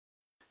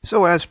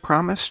So as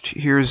promised,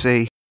 here's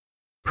a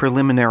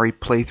preliminary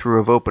playthrough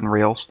of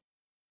OpenRails.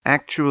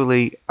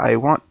 Actually, I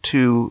want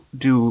to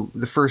do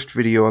the first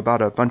video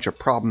about a bunch of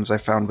problems I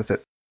found with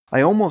it.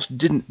 I almost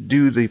didn't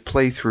do the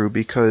playthrough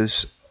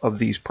because of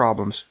these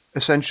problems.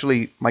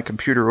 Essentially, my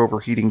computer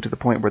overheating to the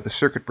point where the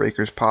circuit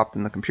breakers popped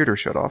and the computer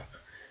shut off.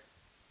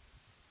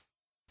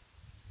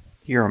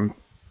 Here I'm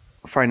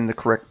finding the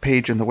correct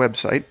page on the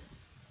website.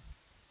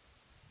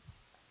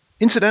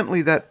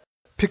 Incidentally, that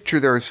picture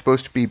there is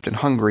supposed to be in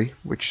Hungary,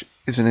 which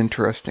is an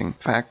interesting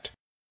fact.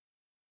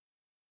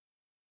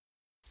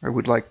 I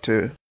would like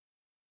to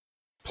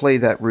play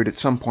that route at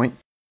some point.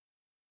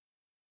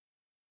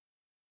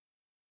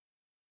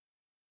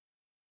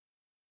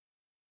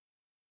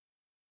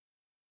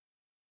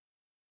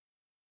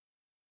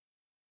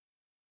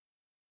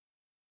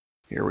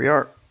 Here we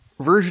are.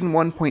 Version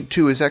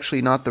 1.2 is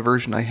actually not the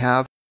version I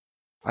have.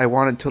 I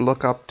wanted to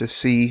look up to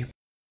see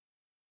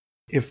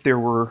if there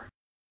were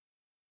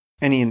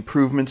any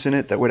improvements in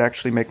it that would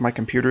actually make my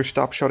computer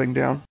stop shutting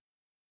down.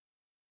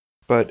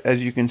 But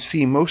as you can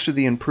see, most of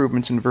the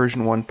improvements in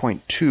version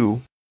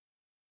 1.2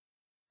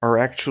 are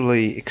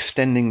actually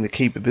extending the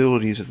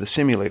capabilities of the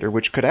simulator,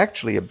 which could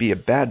actually be a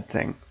bad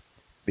thing.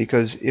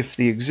 Because if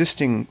the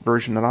existing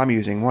version that I'm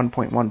using,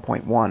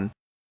 1.1.1,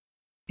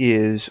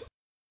 is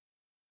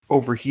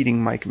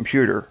overheating my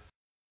computer,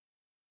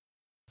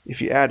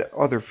 if you add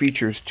other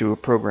features to a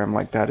program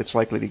like that, it's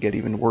likely to get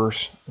even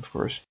worse, of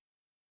course.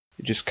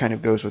 It just kind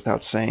of goes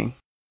without saying.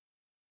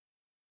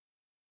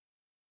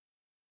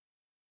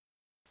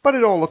 But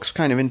it all looks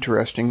kind of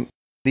interesting.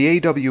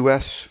 The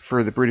AWS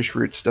for the British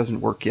routes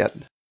doesn't work yet.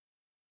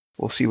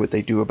 We'll see what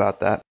they do about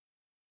that.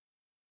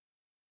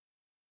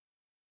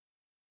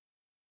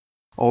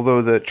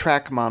 Although the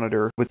track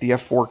monitor with the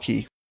F4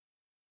 key,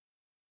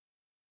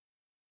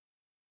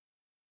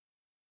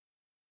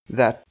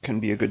 that can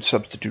be a good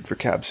substitute for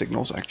cab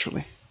signals,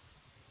 actually.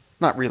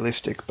 Not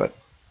realistic, but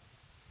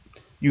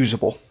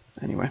usable,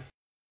 anyway.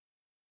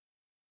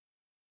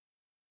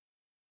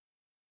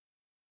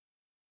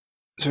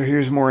 So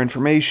here's more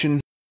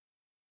information.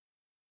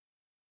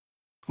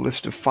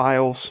 List of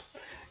files.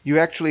 You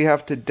actually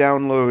have to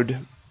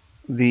download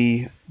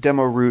the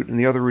demo route and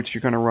the other routes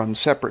you're going to run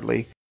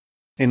separately,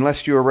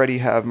 unless you already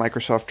have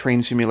Microsoft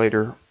Train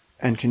Simulator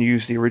and can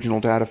use the original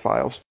data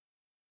files.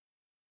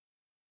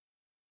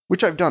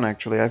 Which I've done,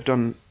 actually. I've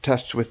done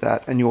tests with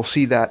that, and you'll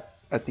see that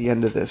at the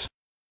end of this.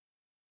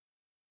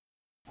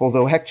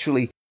 Although,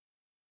 actually,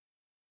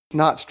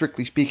 not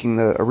strictly speaking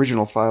the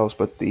original files,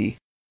 but the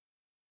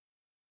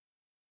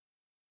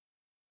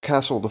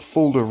Castle to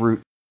Fulda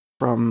route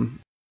from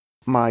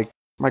my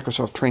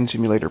Microsoft Train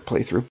Simulator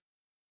playthrough.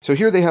 So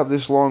here they have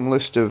this long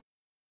list of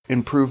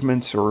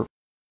improvements or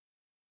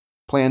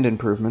planned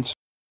improvements.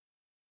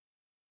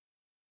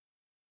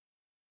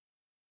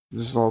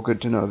 This is all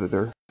good to know that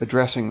they're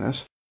addressing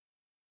this.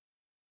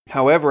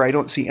 However, I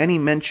don't see any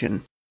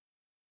mention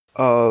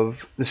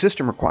of the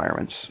system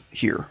requirements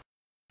here.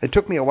 It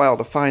took me a while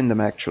to find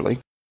them, actually.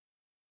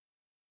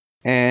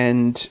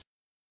 And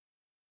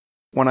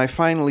when I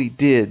finally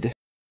did,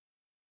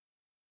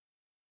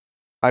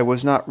 I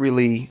was not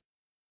really...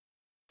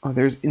 Oh,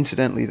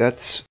 incidentally,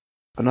 that's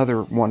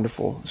another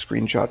wonderful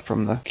screenshot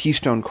from the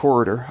Keystone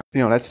Corridor.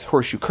 That's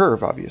Horseshoe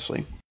Curve,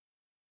 obviously.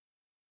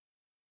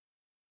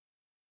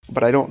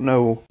 But I don't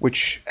know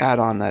which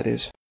add-on that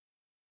is.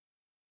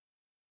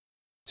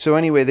 So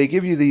anyway, they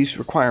give you these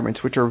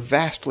requirements, which are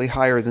vastly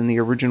higher than the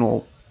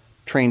original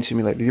Train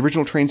Simulator. The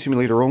original Train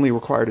Simulator only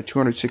required a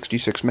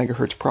 266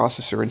 megahertz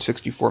processor and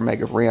 64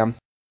 meg of RAM.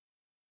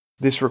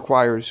 This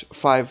requires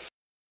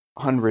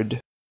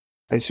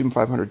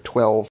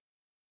 512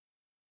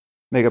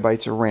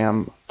 megabytes of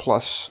RAM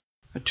plus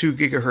a 2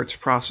 gigahertz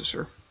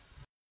processor,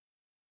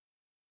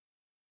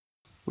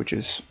 which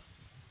is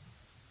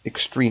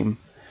extreme.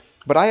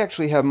 But I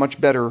actually have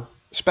much better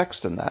specs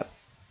than that.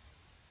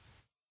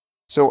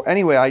 So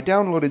anyway, I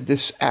downloaded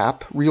this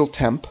app,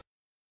 RealTemp,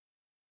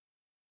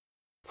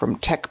 from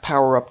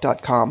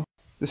techpowerup.com.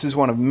 This is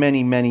one of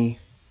many, many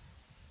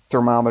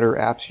thermometer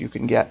apps you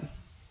can get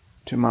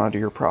to monitor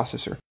your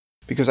processor.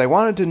 Because I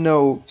wanted to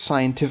know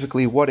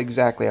scientifically what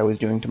exactly I was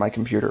doing to my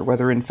computer,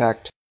 whether in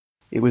fact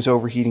it was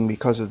overheating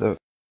because of the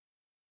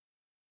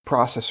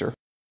processor.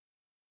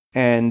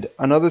 And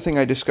another thing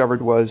I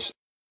discovered was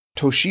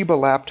Toshiba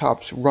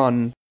laptops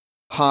run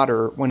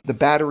hotter when the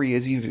battery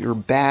is either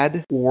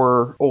bad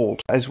or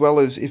old, as well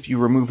as if you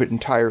remove it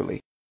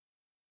entirely.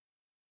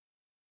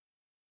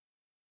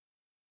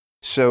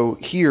 So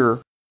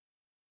here,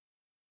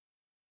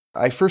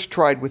 I first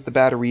tried with the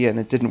battery in,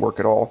 it didn't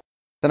work at all.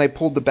 Then I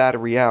pulled the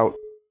battery out,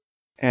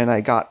 and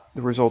I got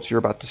the results you're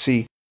about to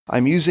see.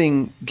 I'm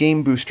using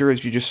Game Booster,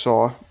 as you just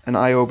saw, an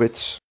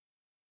iObit's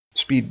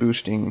speed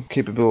boosting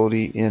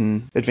capability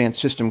in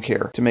Advanced System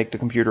Care to make the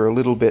computer a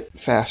little bit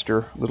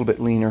faster, a little bit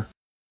leaner.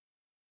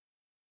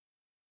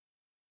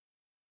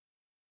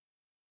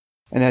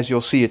 And as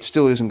you'll see, it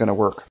still isn't going to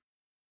work.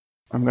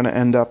 I'm going to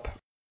end up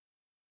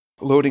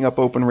loading up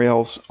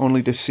OpenRails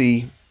only to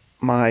see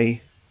my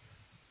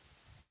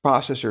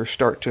processor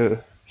start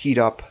to heat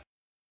up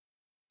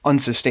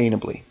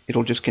unsustainably.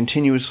 It'll just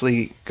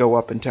continuously go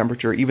up in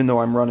temperature, even though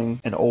I'm running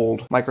an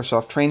old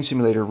Microsoft Train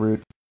Simulator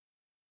route,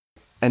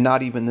 and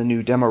not even the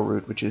new demo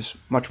route, which is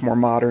much more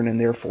modern and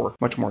therefore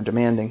much more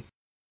demanding.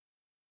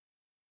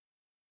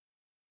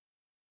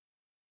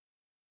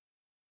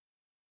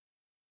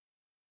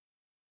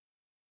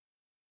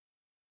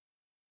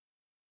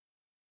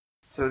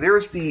 So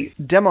there's the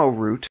demo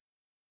route.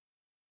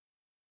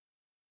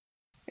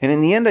 And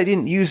in the end, I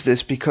didn't use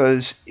this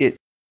because it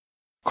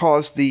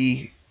caused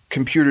the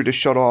computer to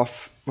shut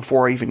off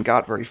before I even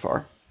got very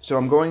far. So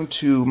I'm going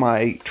to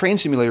my Train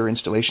Simulator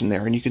installation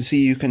there, and you can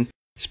see you can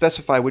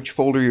specify which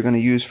folder you're going to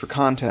use for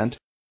content.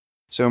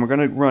 So we're going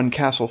to run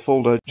Castle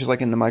Folder, just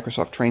like in the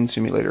Microsoft Train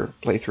Simulator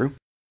playthrough.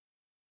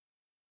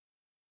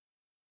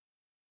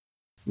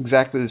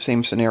 Exactly the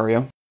same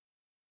scenario.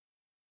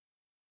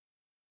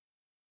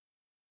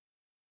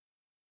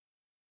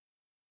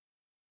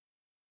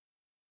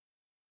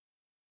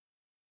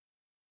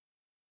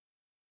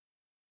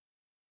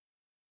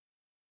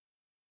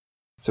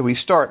 So we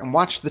start, and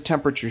watch the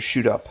temperature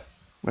shoot up.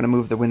 I'm going to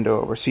move the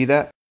window over. See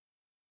that?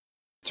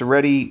 It's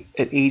already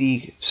at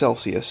 80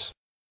 Celsius,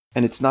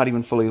 and it's not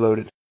even fully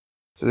loaded.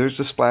 So there's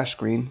the splash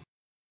screen.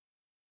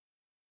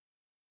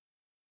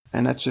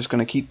 And that's just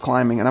going to keep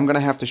climbing, and I'm going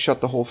to have to shut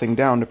the whole thing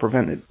down to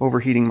prevent it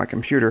overheating my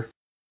computer.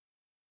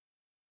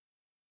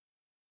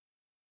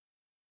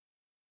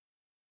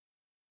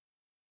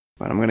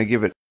 But I'm going to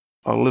give it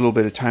a little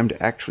bit of time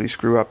to actually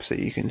screw up so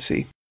you can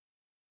see.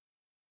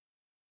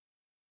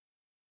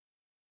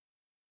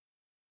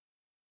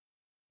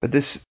 But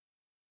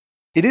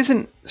it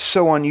isn't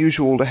so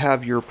unusual to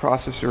have your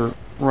processor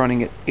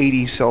running at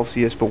 80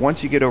 Celsius, but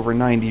once you get over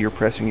 90, you're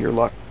pressing your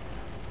luck.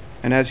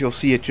 And as you'll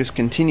see, it just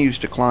continues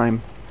to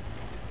climb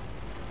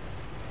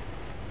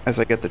as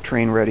I get the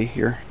train ready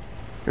here.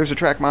 There's a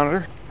track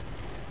monitor,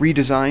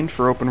 redesigned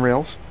for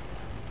OpenRails.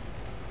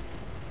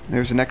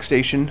 There's the next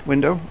station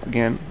window,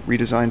 again,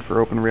 redesigned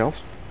for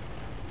OpenRails.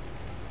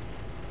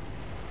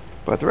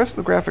 But the rest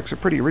of the graphics are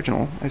pretty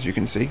original, as you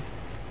can see.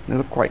 They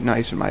look quite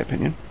nice, in my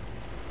opinion.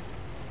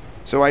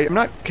 So I'm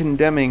not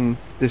condemning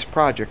this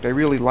project. I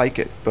really like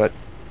it, but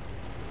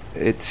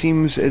it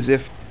seems as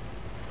if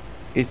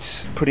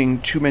it's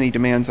putting too many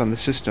demands on the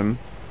system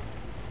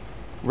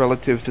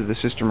relative to the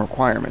system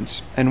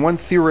requirements. And one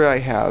theory I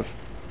have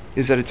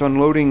is that it's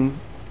unloading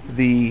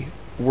the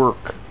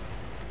work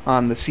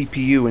on the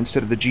CPU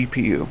instead of the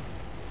GPU.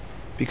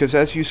 Because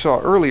as you saw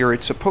earlier,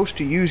 it's supposed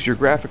to use your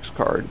graphics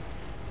card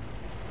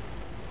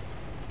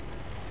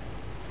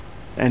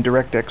and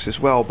DirectX as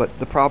well, but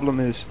the problem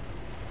is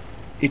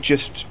it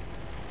just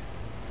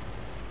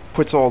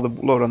puts all the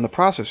load on the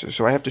processor,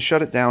 so I have to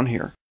shut it down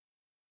here.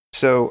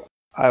 So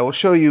I will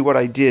show you what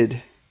I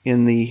did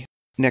in the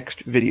next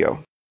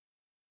video.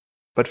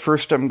 But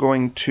first I'm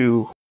going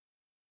to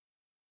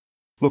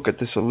look at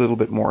this a little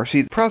bit more.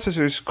 See, the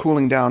processor's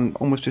cooling down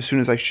almost as soon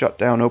as I shut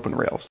down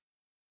OpenRails.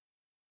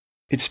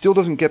 It still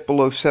doesn't get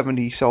below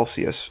 70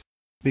 Celsius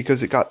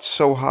because it got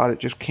so hot it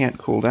just can't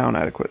cool down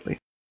adequately.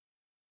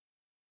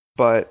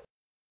 But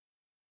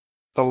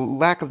the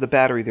lack of the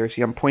battery there,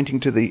 see, I'm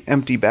pointing to the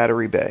empty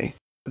battery bay.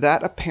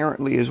 That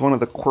apparently is one of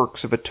the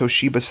quirks of a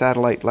Toshiba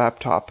satellite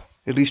laptop,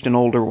 at least an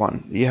older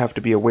one, that you have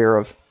to be aware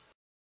of.